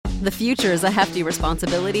The future is a hefty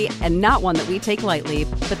responsibility and not one that we take lightly.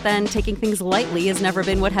 But then taking things lightly has never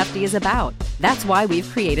been what Hefty is about. That's why we've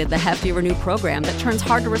created the Hefty Renew program that turns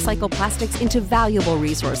hard-to-recycle plastics into valuable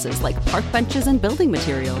resources like park benches and building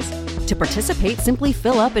materials. To participate, simply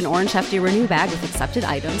fill up an orange Hefty Renew bag with accepted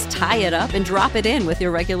items, tie it up, and drop it in with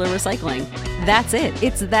your regular recycling. That's it.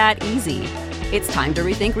 It's that easy. It's time to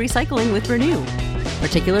rethink recycling with Renew.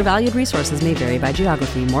 Particular valued resources may vary by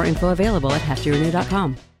geography. More info available at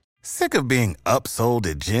heftyrenew.com. Sick of being upsold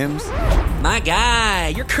at gyms? My guy,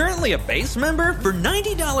 you're currently a base member? For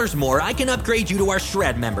 $90 more, I can upgrade you to our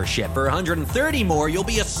Shred membership. For $130 more, you'll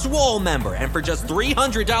be a Swole member. And for just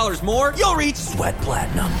 $300 more, you'll reach Sweat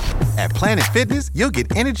Platinum. At Planet Fitness, you'll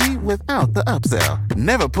get energy without the upsell.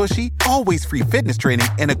 Never pushy, always free fitness training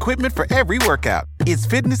and equipment for every workout. It's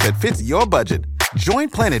fitness that fits your budget. Join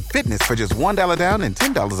Planet Fitness for just $1 down and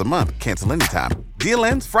 $10 a month. Cancel anytime. Deal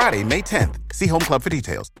ends Friday, May 10th. See Home Club for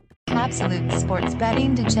details. Absolute sports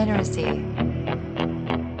betting degeneracy.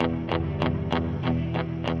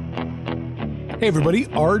 Hey everybody,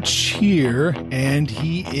 Arch here, and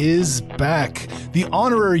he is back. The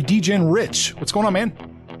honorary DGen Rich. What's going on, man?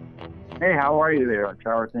 Hey, how are you there, Arch?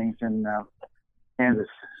 How are things in Kansas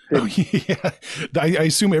Oh, City? yeah. I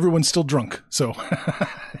assume everyone's still drunk, so.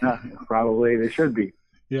 Probably they should be.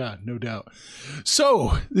 Yeah, no doubt.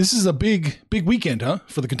 So, this is a big weekend, huh,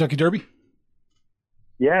 for the Kentucky Derby?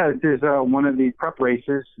 Yeah, this is one of the prep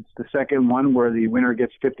races. It's the second one where the winner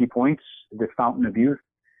gets 50 points, the Fountain of Youth.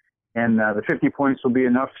 And the 50 points will be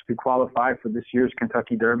enough to qualify for this year's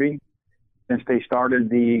Kentucky Derby. Since they started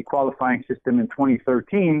the qualifying system in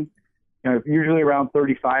 2013, usually around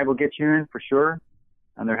 35 will get you in for sure.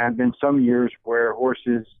 And there have been some years where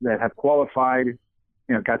horses that have qualified,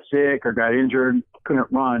 got sick or got injured,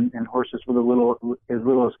 couldn't run, and horses with as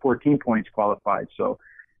little as 14 points qualified. So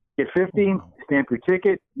get 50, stamp your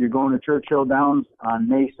ticket. You're going to Churchill Downs on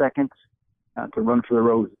May 2nd to run for the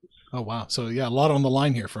Roses. Oh, wow. So, yeah, a lot on the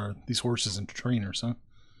line here for these horses and trainers, huh?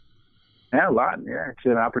 Yeah, a lot. Yeah, it's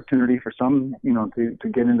an opportunity for some, to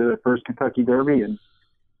get into the first Kentucky Derby, and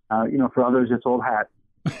for others, it's old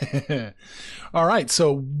hat. All right.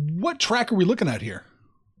 So, what track are we looking at here?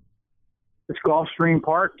 It's Gulfstream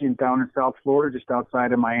Park down in South Florida, just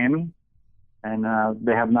outside of Miami, and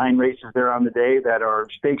they have 9 races there on the day that are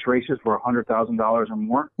stakes races for $100,000 or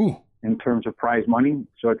more. Ooh. In terms of prize money.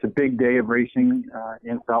 So it's a big day of racing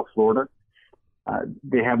in South Florida.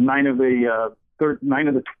 They have 9 of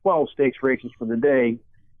the 12 stakes races for the day.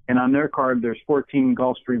 And on their card, there's 14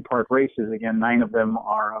 Gulfstream Park races. Again, 9 of them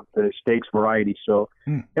are of the stakes variety. So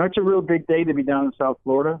it's a real big day to be down in South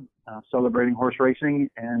Florida celebrating horse racing,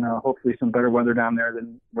 and hopefully some better weather down there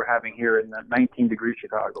than we're having here in 19-degree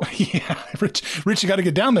Chicago. Yeah, Rich, you got to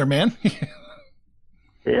get down there, man.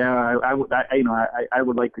 Yeah, I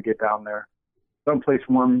would like to get down there, someplace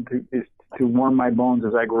warm to warm my bones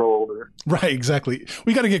as I grow older. Right, exactly.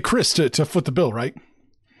 We got to get Chris to foot the bill, right?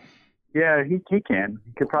 Yeah, he can.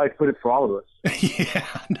 He could probably foot it for all of us. Yeah,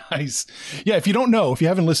 nice. Yeah, if you don't know, if you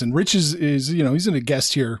haven't listened, Rich is he's a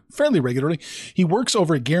guest here fairly regularly. He works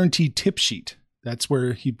over at Guaranteed Tip Sheet. That's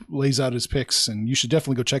where he lays out his picks, and you should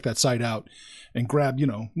definitely go check that site out and grab,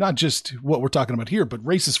 not just what we're talking about here, but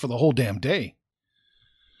races for the whole damn day.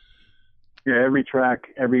 Yeah, every track,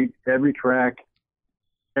 every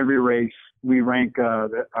race, we rank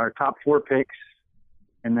our top 4 picks,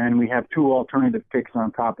 and then we have 2 alternative picks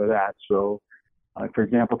on top of that. So, for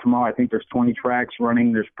example, tomorrow I think there's 20 tracks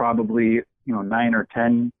running. There's probably 9 or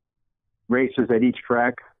 10 races at each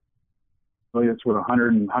track. So that's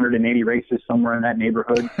 100 and 180 races somewhere in that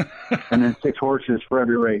neighborhood, and then 6 horses for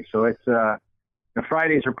every race. So it's the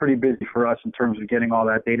Fridays are pretty busy for us in terms of getting all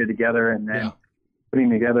that data together, and then putting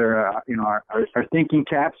together, our thinking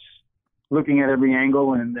caps, looking at every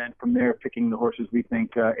angle, and then from there picking the horses we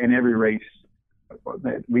think in every race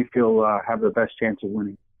that we feel have the best chance of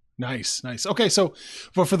winning. Nice. Okay, so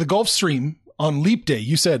for the Gulfstream on Leap Day,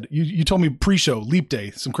 you said you told me pre-show Leap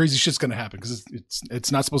Day, some crazy shit's going to happen because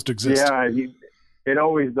it's not supposed to exist. Yeah, it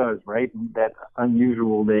always does, right? That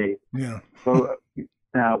unusual day. Yeah. So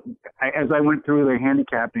as I went through the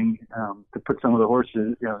handicapping to put some of the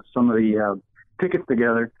horses, some of the tickets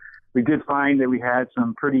together, we did find that we had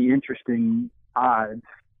some pretty interesting odds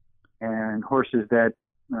and horses that,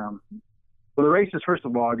 the races, first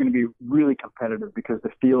of all, are going to be really competitive because the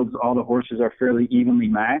fields, all the horses are fairly evenly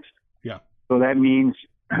matched. Yeah. So that means,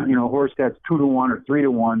 a horse that's 2-1 or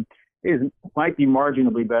 3-1 might be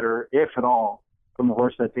marginally better, if at all, from a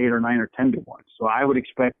horse that's 8 or 9 or 10-1. So I would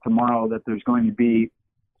expect tomorrow that there's going to be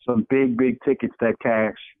some big tickets that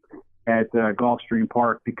cash at Gulfstream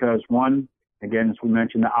Park because, one, Again, as we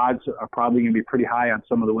mentioned, the odds are probably going to be pretty high on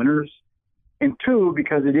some of the winners. And two,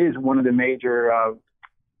 because it is one of the major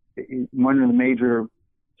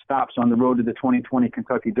stops on the road to the 2020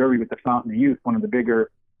 Kentucky Derby with the Fountain of Youth, one of the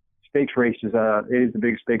bigger stakes races. It is the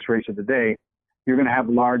biggest stakes race of the day. You're going to have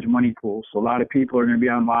large money pools. So a lot of people are going to be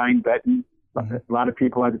online betting. A lot of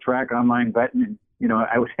people at the track online betting. And,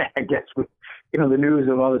 I guess with, the news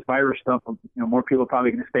of all this virus stuff, more people are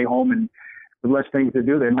probably going to stay home, and with less things to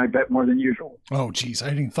do, they might bet more than usual. Oh, geez. I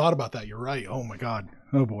hadn't even thought about that. You're right. Oh, my God.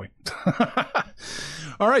 Oh, boy.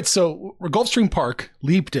 All right. So Gulfstream Park,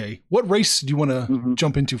 Leap Day. What race do you want to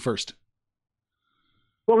jump into first?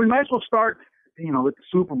 Well, we might as well start, with the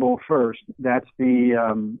Super Bowl first. That's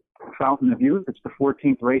the Fountain of Youth. It's the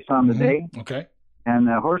 14th race on the day. Okay. And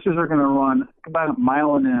the horses are going to run about 1.16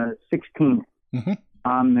 miles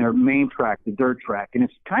on their main track, the dirt track. And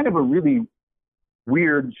it's kind of a really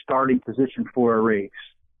weird starting position for a race.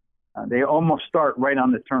 They almost start right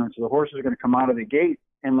on the turn. So the horses are going to come out of the gate,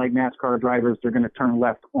 and like NASCAR drivers, they're going to turn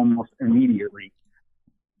left almost immediately.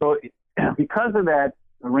 So because of that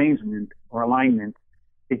arrangement or alignment,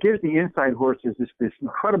 it gives the inside horses this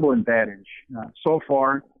incredible advantage. So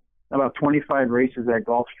far, about 25 races at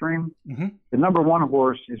Gulfstream. The number one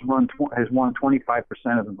horse has won 25%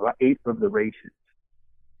 of them, about 8 of the races.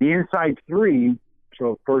 The inside three,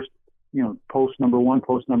 so first, post number 1,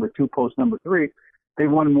 post number 2, post number 3, they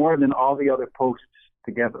won more than all the other posts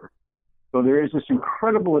together. So there is this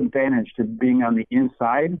incredible advantage to being on the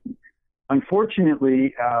inside.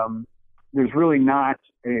 Unfortunately, there's really not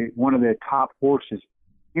one of the top horses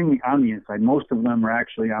on the inside. Most of them are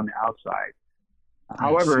actually on the outside.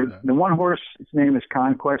 However, the one horse, his name is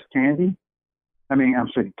Conquest Candy.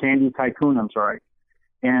 Candy Tycoon,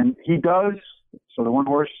 And he does, so the one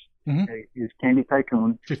horse is Candy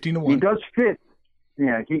Tycoon. 15-1. He does fit.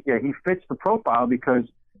 He fits the profile because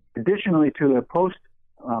additionally to the post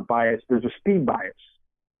bias, there's a speed bias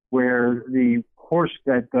where the horse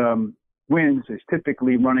that wins is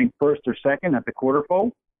typically running first or second at the quarter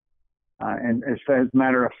foal. And as a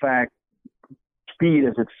matter of fact, speed,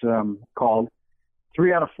 as it's called,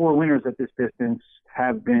 3 out of 4 winners at this distance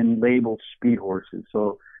have been labeled speed horses.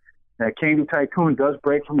 So Candy Tycoon does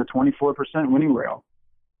break from the 24% winning rail,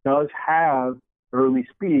 does have early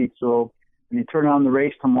speed. So when you turn on the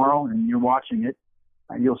race tomorrow and you're watching it,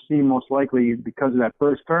 you'll see most likely because of that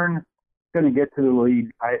first turn, going to get to the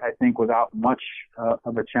lead, I think, without much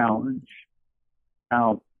of a challenge.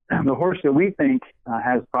 Now, the horse that we think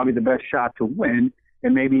has probably the best shot to win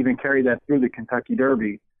and maybe even carry that through the Kentucky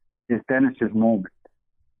Derby is Dennis's Moment.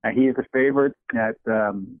 He is the favorite at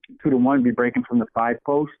 2-1, be breaking from the 5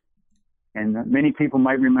 post. And many people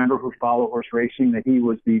might remember who follow horse racing that he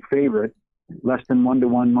was the favorite, less than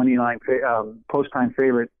 1-1 money line post time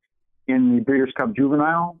favorite in the Breeders' Cup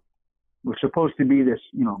Juvenile. It was supposed to be this,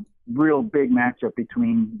 real big matchup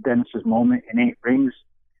between Dennis's Moment and 8 Rings,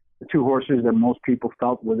 the 2 horses that most people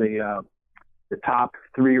felt were the top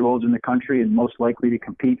 3-year-olds in the country and most likely to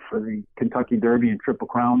compete for the Kentucky Derby and Triple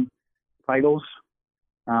Crown titles.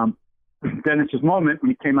 Dennis's Moment,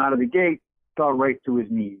 when he came out of the gate, fell right to his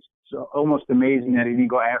knees. So almost amazing that he didn't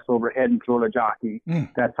go ass over head and throw the jockey.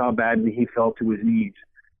 That's how badly he fell to his knees.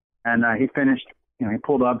 And he finished, he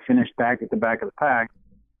pulled up, finished back at the back of the pack.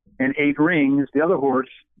 And 8 Rings, the other horse,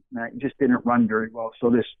 just didn't run very well. So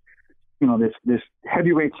this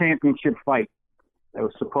heavyweight championship fight that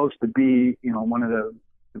was supposed to be, one of the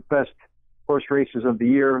best horse races of the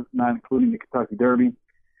year, not including the Kentucky Derby,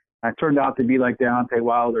 turned out to be like Deontay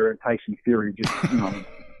Wilder and Tyson Fury, just,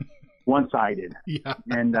 one-sided. Yeah.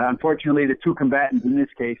 And unfortunately, the 2 combatants in this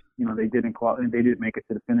case, they didn't make it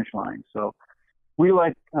to the finish line. So we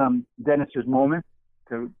like Dennis's Moment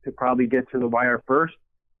to probably get to the wire first.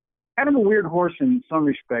 Kind of a weird horse in some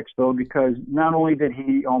respects, though, because not only did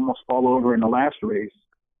he almost fall over in the last race,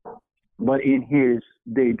 but in his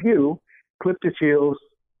debut, clipped his heels,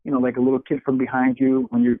 like a little kid from behind you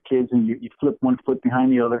when you're kids and you flip one foot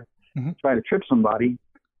behind the other, try to trip somebody.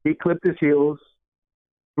 He clipped his heels,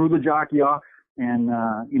 threw the jockey off, and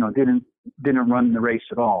didn't run the race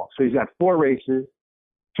at all. So he's got 4 races.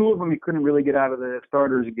 2 of them he couldn't really get out of the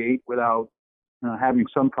starter's gate without having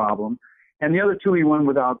some problem, and the other 2 he won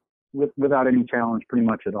without any challenge pretty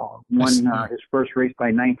much at all. Won his first race by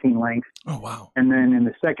 19 lengths. Oh wow! And then in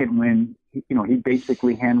the second win, he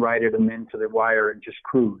basically hand-righted him into the wire and just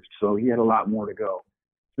cruised. So he had a lot more to go.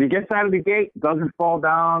 If he gets out of the gate, doesn't fall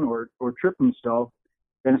down or trip himself,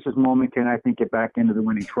 Dennis's Moment can, I think, get back into the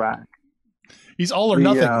winning track. He's all or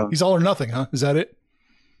nothing. He's all or nothing, huh? Is that it?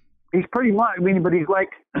 He's pretty much. But he's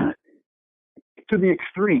like to the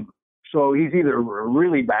extreme. So he's either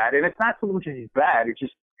really bad, and it's not so much that he's bad. It's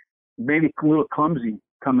just maybe a little clumsy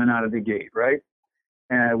coming out of the gate, right?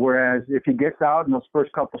 Whereas if he gets out and those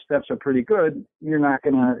first couple steps are pretty good, you're not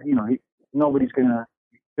going to, nobody's going to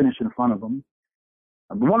finish in front of him.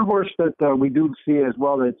 One horse that we do see as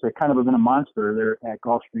well that's kind of been a monster there at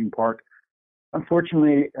Gulfstream Park.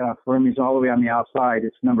 Unfortunately for him, he's all the way on the outside.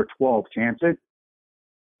 It's number 12, Chance It.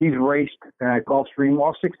 He's raced at Gulfstream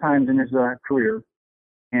all 6 times in his career,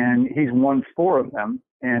 and he's won 4 of them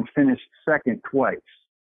and finished second twice.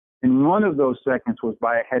 And one of those seconds was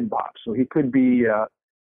by a head bob. So he could be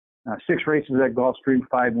 6 races at Gulfstream,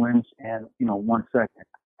 5 wins, and 1 second.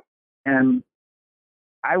 And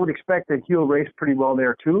I would expect that he'll race pretty well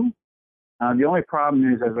there too. The only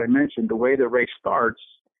problem is, as I mentioned, the way the race starts,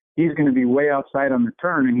 he's going to be way outside on the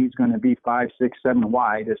turn, and he's going to be 5, 6, 7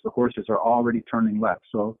 wide as the horses are already turning left.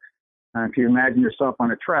 So if you imagine yourself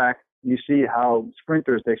on a track, you see how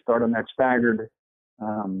sprinters, they start on that staggered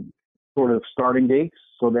sort of starting gates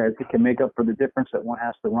so that it can make up for the difference that one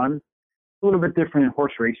has to run. A little bit different in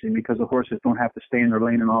horse racing because the horses don't have to stay in their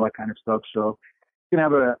lane and all that kind of stuff. So you can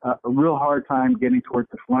have a real hard time getting towards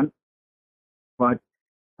the front. But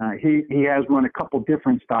he has run a couple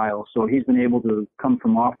different styles, so he's been able to come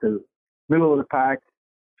from off the middle of the pack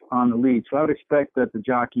on the lead. So I would expect that the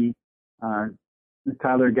jockey,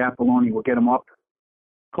 Tyler Gaffaloni, will get him up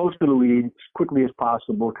close to the lead as quickly as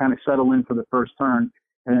possible, kind of settle in for the first turn,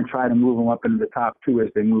 and then try to move them up into the top 2 as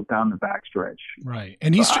they move down the backstretch. Right.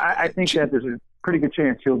 And he's I think that there's a pretty good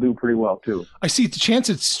chance he'll do pretty well too. I see the chance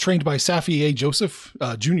it's trained by Safi A. Joseph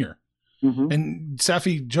Jr. Mm-hmm. And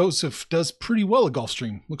Safi Joseph does pretty well at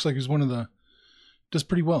Gulfstream. Looks like he's does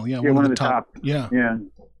pretty well. Yeah, one of the top. Yeah. Yeah.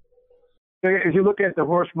 So if you look at the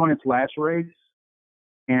horse won its last race,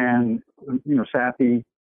 and Safi,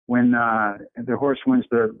 when the horse wins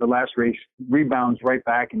the last race, rebounds right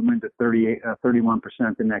back and wins at 31%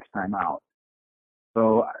 the next time out.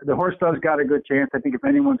 So the horse does got a good chance. I think if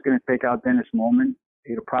anyone's going to take out Dennis Moment,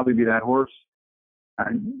 it'll probably be that horse.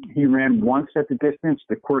 He ran once at the distance,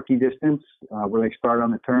 the quirky distance, where they start on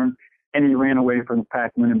the turn, and he ran away from the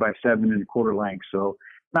pack, winning by 7 1/4 lengths. So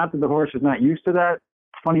not that the horse is not used to that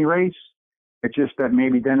funny race. It's just that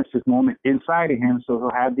maybe Dennis's Moment inside of him, so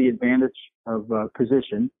he'll have the advantage of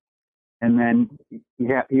position. And then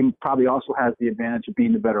he probably also has the advantage of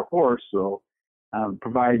being the better horse. So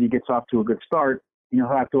provided he gets off to a good start, he'll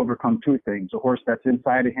have to overcome 2 things. A horse that's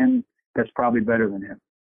inside of him that's probably better than him.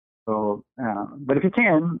 So, but if he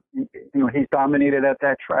can, he's dominated at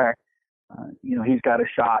that track. He's got a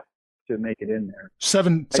shot to make it in there.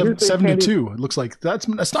 7 to 2. It looks like that's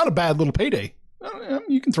not a bad little payday.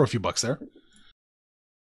 You can throw a few bucks there.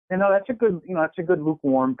 That's a good, that's a good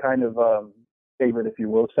lukewarm kind of favorite, if you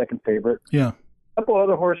will, second favorite. Yeah. A couple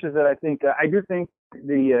other horses that I think I do think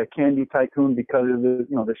the Candy Tycoon, because of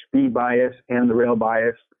the speed bias and the rail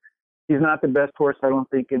bias, he's not the best horse, I don't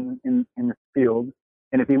think, in the field.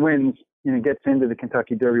 And if he wins, gets into the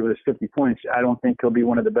Kentucky Derby with his 50 points, I don't think he'll be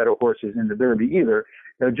one of the better horses in the Derby either.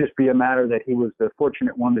 It'll just be a matter that he was the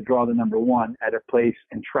fortunate one to draw the number 1 at a place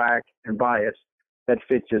and track and bias that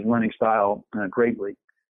fits his running style greatly.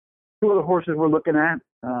 2 of the horses we're looking at,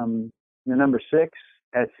 the number 6,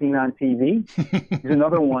 as seen on TV, is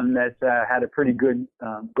another one that's had a pretty good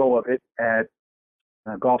go of it at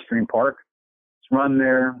Gulfstream Park. It's run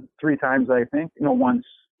there 3 times, I think. Once.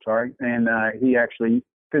 Sorry, and he actually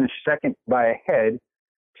finished second by a head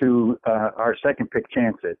to our second pick,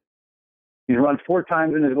 Chance It. He's run 4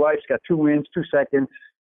 times in his life. He's got 2 wins, 2 seconds,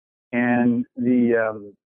 and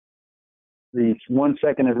the 1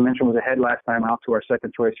 second, as I mentioned, was ahead last time out to our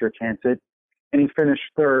second choice here, Chance It, and he finished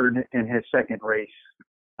 3rd in his second race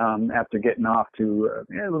after getting off to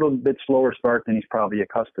a little bit slower start than he's probably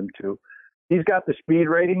accustomed to. He's got the speed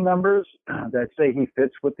rating numbers that say he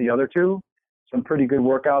fits with the other 2. Some pretty good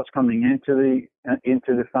workouts coming into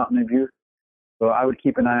the Fountain of Youth. So I would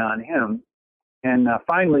keep an eye on him. And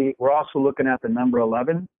finally, we're also looking at the number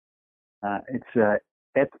 11. It's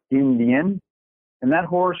Et Indien. And that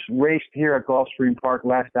horse raced here at Gulfstream Park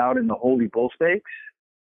last out in the Holy Bull Stakes,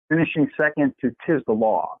 finishing second to Tis the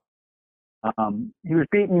Law. He was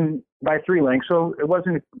beaten by 3 lengths, so it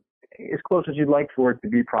wasn't as close as you'd like for it to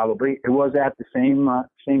be probably. It was at the same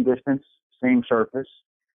distance, same surface.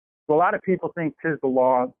 So a lot of people think Tis the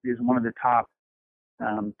Law is one of the top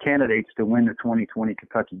candidates to win the 2020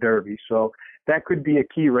 Kentucky Derby. So that could be a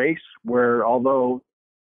key race where, although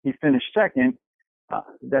he finished second,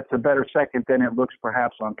 that's a better second than it looks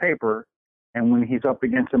perhaps on paper. And when he's up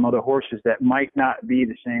against some other horses that might not be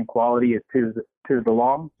the same quality as Tis the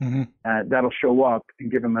Law, that'll show up and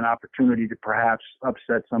give him an opportunity to perhaps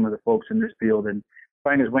upset some of the folks in this field and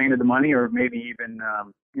find his way into the money, or maybe even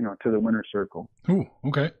to the winner's circle. Ooh,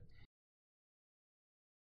 okay.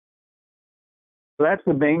 So that's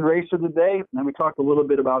the main race of the day. And then we talked a little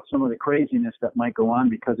bit about some of the craziness that might go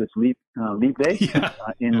on because it's leap day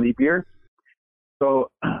in leap year.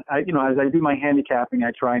 So, as I do my handicapping,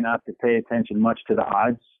 I try not to pay attention much to the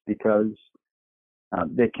odds because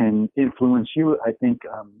they can influence you, I think,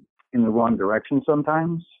 in the wrong direction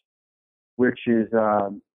sometimes, which is,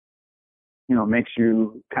 makes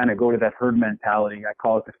you kind of go to that herd mentality. I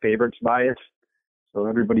call it the favorites bias. So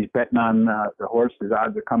everybody's betting on the horse. The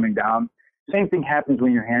odds are coming down. Same thing happens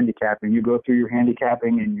when you're handicapping. You go through your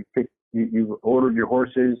handicapping and you ordered your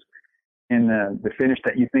horses in the finish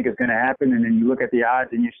that you think is going to happen, and then you look at the odds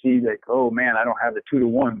and you see like, oh man, I don't have the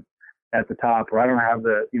 2-1 at the top, or I don't have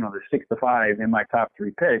the 6-5 in my top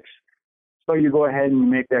 3 picks. So you go ahead and you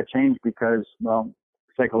make that change because, well,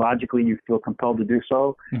 psychologically you feel compelled to do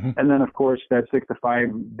so. Mm-hmm. And then of course that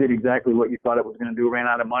 6-5 did exactly what you thought it was going to do, ran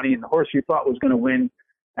out of money, and the horse you thought was going to win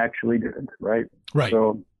actually didn't, right? Right.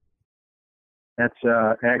 So that's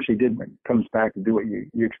actually comes back to do what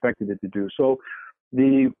you expected it to do. So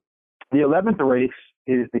the 11th race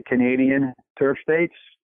is the Canadian Turf Stakes.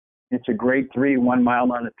 It's a grade 3, 1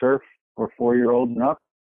 mile on the turf for 4-year-olds and up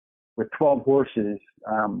with 12 horses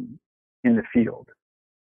in the field.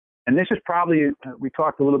 And this is probably, we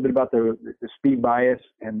talked a little bit about the speed bias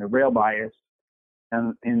and the rail bias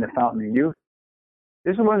and in the Fountain of Youth.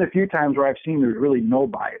 This is one of the few times where I've seen there's really no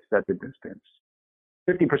bias at the distance.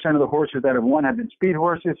 50% of the horses that have won have been speed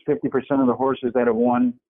horses. 50% of the horses that have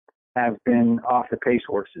won have been off the pace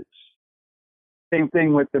horses. Same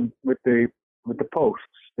thing with the posts.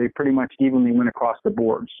 They pretty much evenly win across the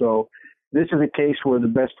board. So this is a case where the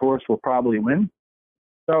best horse will probably win.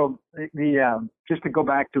 So just to go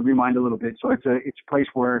back to rewind a little bit. So it's a place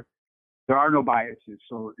where there are no biases.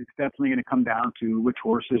 So it's definitely going to come down to which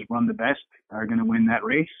horses run the best are going to win that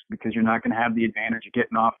race, because you're not going to have the advantage of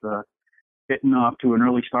getting off to an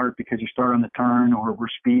early start because you start on the turn, or where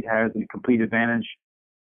speed has a complete advantage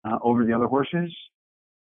over the other horses.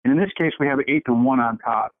 And in this case, we have 8-1 on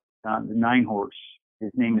top. The 9 horse.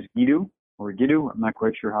 His name is Guido. I'm not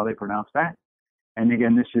quite sure how they pronounce that. And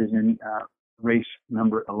again, this is in race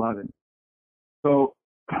number 11. So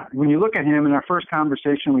when you look at him, in our first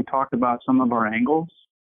conversation, we talked about some of our angles.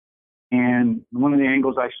 And one of the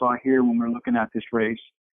angles I saw here when we were looking at this race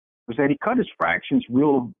was that he cut his fractions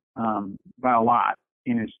by a lot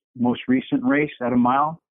in his most recent race at a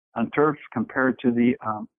mile on turf compared to the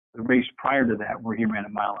race prior to that where he ran a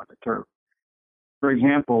mile on the turf. For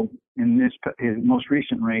example, in his most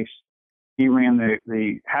recent race, he ran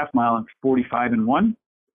the half mile in 45-1,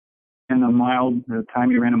 and the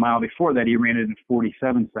time he ran a mile before that, he ran it in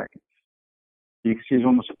 47 seconds. You can see there's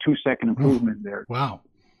almost a 2-second improvement there. Wow.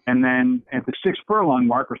 And then at the 6 furlong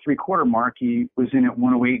mark or 3/4 mark, he was in at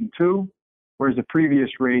 108-2, whereas the previous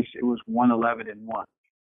race, it was 111-1. So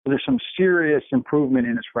there's some serious improvement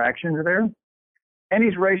in his fractions there. And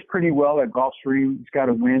he's raced pretty well at Gulfstream. He's got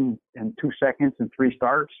a win in 2 seconds and 3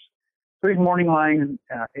 starts. So he's morning line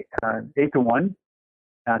 8-1.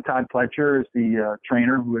 Todd Pletcher is the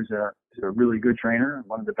trainer, who is a really good trainer,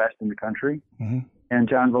 one of the best in the country. Mm-hmm. And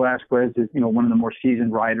John Velasquez is, one of the more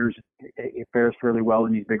seasoned riders. He fares fairly well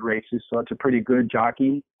in these big races. So it's a pretty good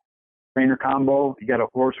jockey trainer combo. You got a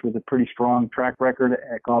horse with a pretty strong track record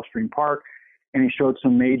at Gulfstream Park, and he showed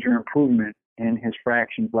some major improvement in his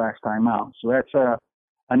fractions last time out. So that's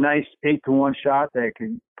a nice 8-1 shot that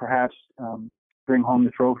could perhaps bring home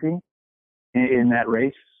the trophy in that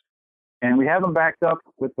race. And we have him backed up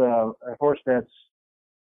with a horse that's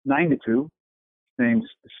 9-2. His name's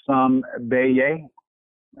Sam Baye.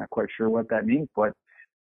 Not quite sure what that means, but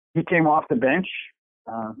he came off the bench.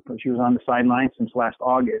 But she was on the sideline since last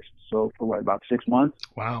August. So for about 6 months.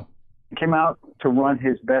 Wow. He came out to run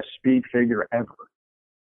his best speed figure ever.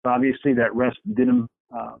 Obviously, that rest did him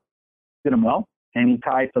well, and he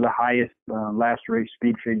tied for the highest last race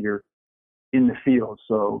speed figure in the field.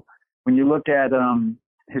 So when you look at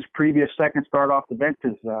his previous second start off the bench,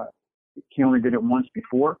 he only did it once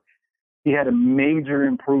before. He had a major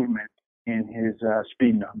improvement in his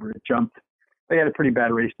speed number. It jumped. They had a pretty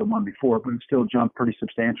bad race the one before, but it still jumped pretty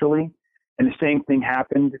substantially. And the same thing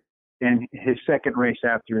happened in his second race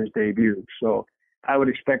after his debut. So I would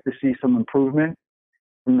expect to see some improvement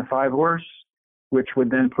from the 5 horse, which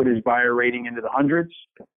would then put his buyer rating into the hundreds.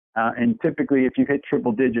 And typically, if you hit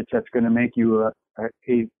triple digits, that's going to make you a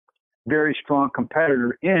very strong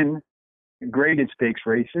competitor in graded stakes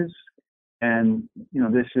races. And,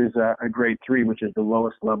 this is a grade 3, which is the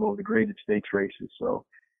lowest level of the graded stakes races. So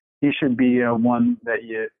he should be one that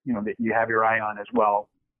you have your eye on as well.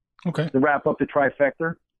 Okay. To wrap up the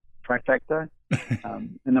trifecta,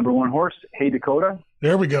 the number 1 horse, Hey Dakota.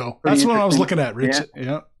 There we go. That's what I was looking at, Rich.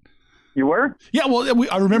 Yeah. You were? Yeah, well,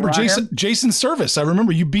 I remember Jason Service. I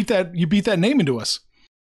remember you beat that name into us.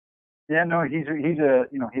 Yeah, no, he's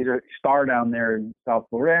a star down there in South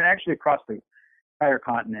Florida and actually across the entire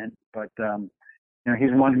continent. But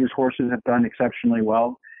he's one whose horses have done exceptionally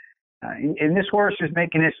well. And this horse is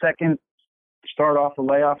making his second start off the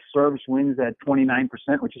layoff. Service wins at 29%,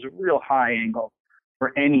 which is a real high angle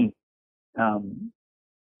for any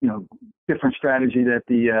different strategy that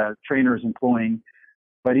the trainer is employing.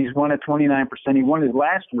 But he's won at 29%. He won his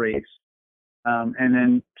last race, and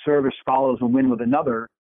then Service follows a win with another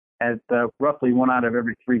at roughly 1 out of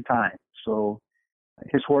every 3 times. So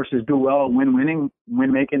his horses do well when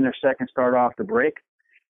making their second start off the break.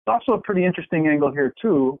 It's also a pretty interesting angle here,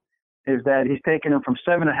 too, is that he's taken them from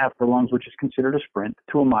 7.5 furlongs, which is considered a sprint,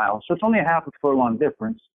 to a mile. So it's only a half a furlong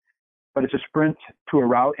difference, but it's a sprint to a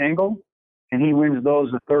route angle, and he wins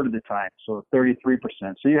those a third of the time, so 33%.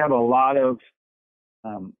 So you have a lot of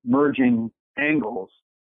merging angles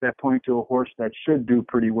that point to a horse that should do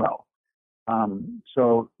pretty well.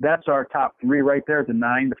 So that's our top 3 right there, the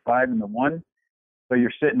 9, the 5, and the 1. So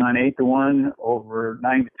you're sitting on 8-1 over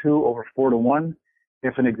 9-2 over 4-1.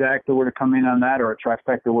 If an exacta were to come in on that, or a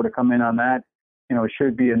trifecta were to come in on that, it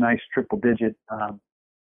should be a nice triple digit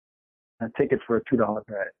ticket for a $2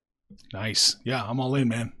 bet. Nice. Yeah, I'm all in,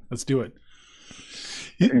 man. Let's do it.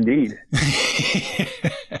 Indeed.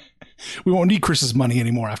 We won't need Chris's money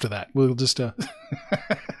anymore after that. We'll just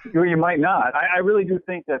You might not. I really do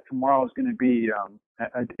think that tomorrow is going to be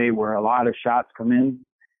a day where a lot of shots come in,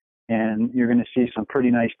 and you're going to see some pretty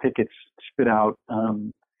nice tickets spit out.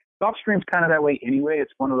 Gulfstream's kind of that way anyway.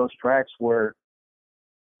 It's one of those tracks where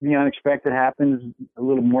the unexpected happens a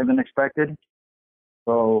little more than expected.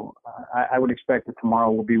 So I would expect that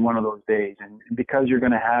tomorrow will be one of those days. And because you're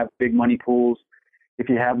going to have big money pools, if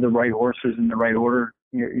you have the right horses in the right order,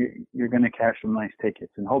 you're going to cash some nice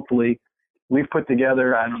tickets. And hopefully we've put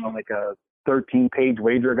together, like a 13-page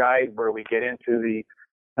wager guide where we get into the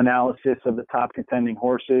analysis of the top contending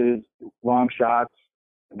horses, long shots,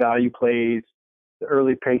 value plays, the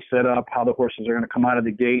early pace setup, how the horses are going to come out of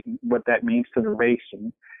the gate, and what that means to the race.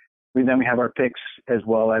 And then we have our picks as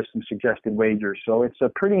well as some suggested wagers. So it's a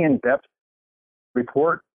pretty in-depth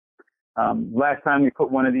report. Last time we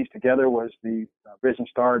put one of these together was the Risen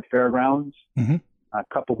Star at Fairgrounds a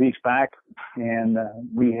couple weeks back, and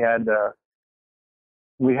we had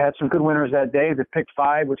some good winners that day. The pick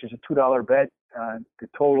 5, which is a $2 bet, the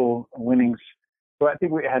total winnings. So I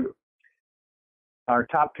think we had our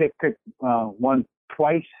top pick won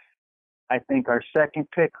twice. I think our second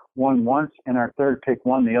pick won once, and our third pick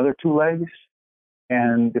won the other 2 legs.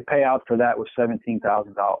 And the payout for that was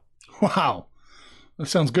 $17,000. Wow, that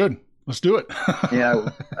sounds good. Let's do it. Yeah,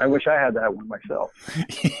 I wish I had that one myself.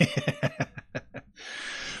 Yeah.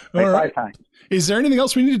 Like all right. 5 times. Is there anything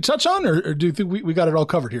else we need to touch on, or do you think we got it all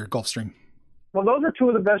covered here at Gulfstream? Well, those are 2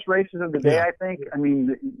 of the best races of the day, I think. I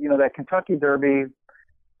mean, that Kentucky Derby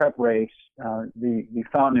prep race, the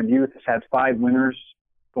Fountain of Youth has had 5 winners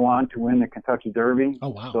go on to win the Kentucky Derby. Oh,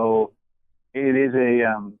 wow. So it is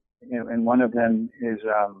and one of them is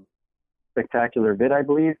Spectacular Bid, I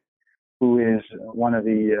believe, who is one of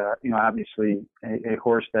the, obviously a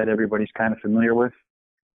horse that everybody's kind of familiar with,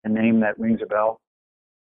 a name that rings a bell.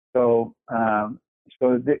 So,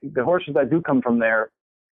 the horses that do come from there,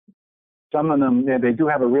 some of them, they do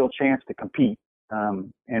have a real chance to compete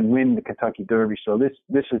and win the Kentucky Derby. So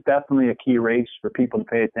this is definitely a key race for people to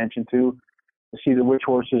pay attention to see which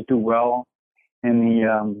horses do well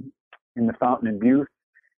in the Fountain of Youth,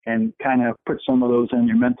 and kind of put some of those on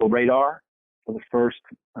your mental radar for the first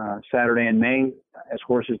Saturday in May as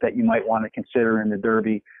horses that you might want to consider in the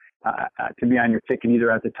Derby to be on your ticket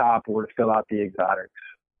either at the top or to fill out the exotics.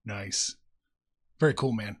 Nice. Very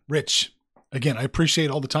cool, man. Rich, again, I appreciate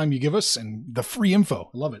all the time you give us and the free info.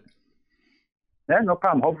 I love it. Yeah, no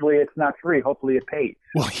problem. Hopefully it's not free. Hopefully it pays.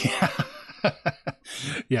 Well, yeah.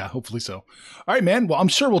 Yeah, hopefully so. All right, man. Well, I'm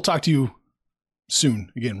sure we'll talk to you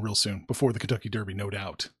soon, again, real soon, before the Kentucky Derby, no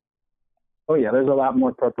doubt. Oh, yeah. There's a lot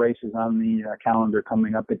more prep races on the calendar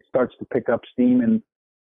coming up. It starts to pick up steam, and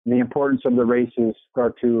the importance of the races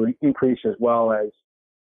start to increase as well as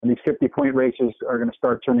these 50-point races are going to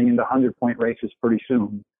start turning into 100-point races pretty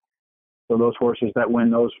soon. So those horses that win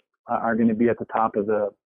those are going to be at the top of the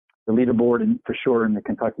leaderboard, and for sure in the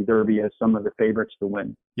Kentucky Derby as some of the favorites to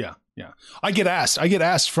win. Yeah. Yeah. I get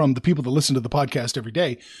asked from the people that listen to the podcast every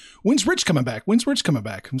day, when's Rich coming back? When's Rich coming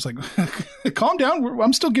back? I was like, calm down.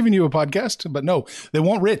 I'm still giving you a podcast, but no, they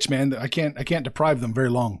want Rich, man. I can't deprive them very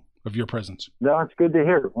long of your presence. No, it's good to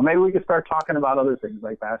hear. Well, maybe we could start talking about other things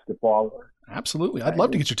like basketball. Absolutely. I'd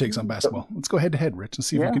love to get your takes on basketball. Let's go head to head, Rich, and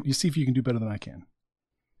see if you can do better than I can.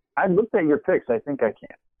 I looked at your picks. I think I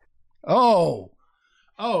can. Oh,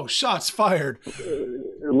 shots fired.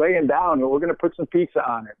 Laying down, we're going to put some pizza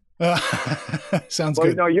on it. Sounds well,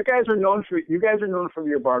 good. No, you guys are known for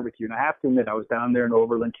your barbecue, and I have to admit, I was down there in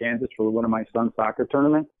Overland, Kansas, for one of my son's soccer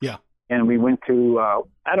tournaments. Yeah. And we went to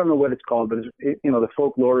I don't know what it's called, but the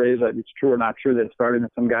folklore is that it's true or not true that it started in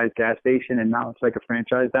some guy's gas station, and now it's like a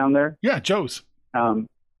franchise down there. Yeah, Joe's. So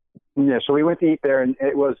we went to eat there, and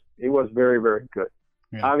it was very, very good.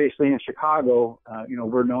 Yeah. Obviously, in Chicago,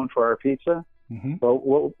 we're known for our pizza. Mm-hmm.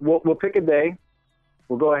 So we'll pick a day.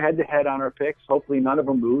 We'll go head to head on our picks. Hopefully, none of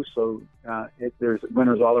them lose. So there's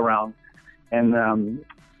winners all around. And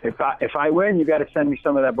if I win, you got to send me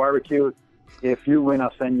some of that barbecue. If you win,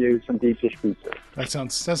 I'll send you some deep dish pizza. That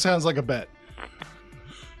sounds like a bet.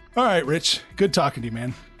 All right, Rich. Good talking to you,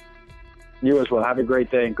 man. You as well. Have a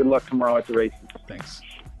great day, and good luck tomorrow at the races. Thanks.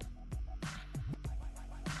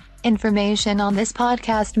 Information on this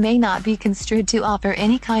podcast may not be construed to offer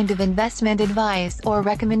any kind of investment advice or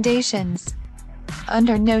recommendations.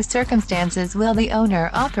 Under no circumstances will the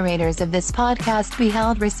owner-operators of this podcast be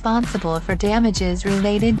held responsible for damages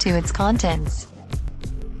related to its contents.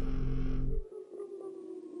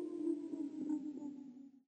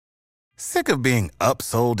 Sick of being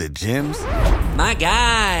upsold at gyms? My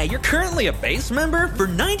guy, you're currently a base member? For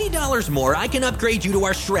 $90 more, I can upgrade you to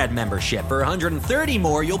our Shred membership. For $130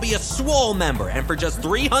 more, you'll be a Swole member. And for just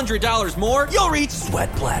 $300 more, you'll reach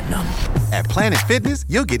Sweat Platinum. At Planet Fitness,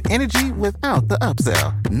 you'll get energy without the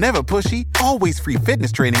upsell. Never pushy, always free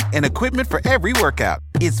fitness training and equipment for every workout.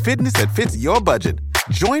 It's fitness that fits your budget.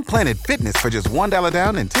 Join Planet Fitness for just $1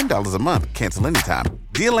 down and $10 a month. Cancel anytime.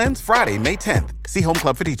 Deal ends Friday, May 10th. See Home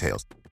Club for details.